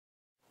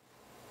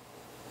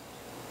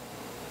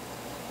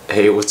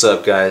Hey, what's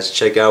up guys?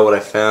 Check out what I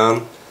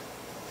found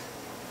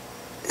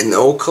in the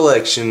old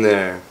collection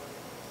there.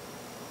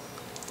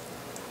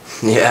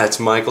 Yeah, it's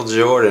Michael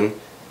Jordan.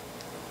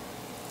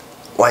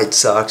 White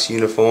Sox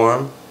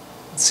uniform.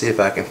 Let's see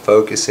if I can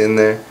focus in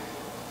there.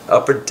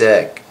 Upper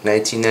Deck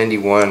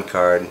 1991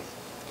 card.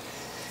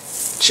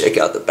 Check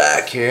out the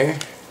back here.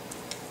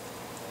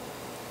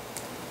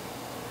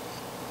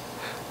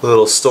 A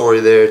little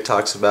story there. It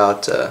talks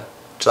about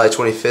July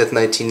 25th,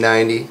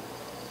 1990.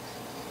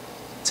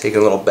 Taking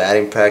a little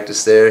batting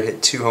practice there,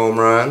 hit 2 home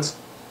runs,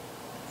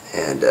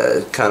 and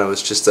it kind of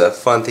was just a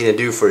fun thing to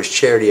do for his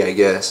charity, I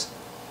guess,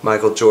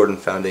 Michael Jordan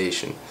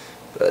Foundation.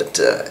 But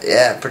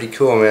yeah, pretty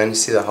cool, man. You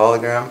see the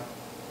hologram,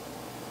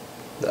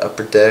 the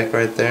Upper Deck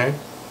right there.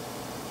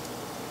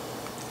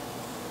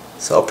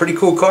 So a pretty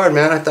cool card,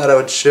 man. I thought I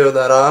would show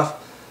that off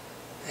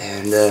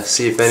and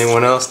see if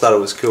anyone else thought it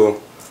was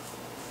cool.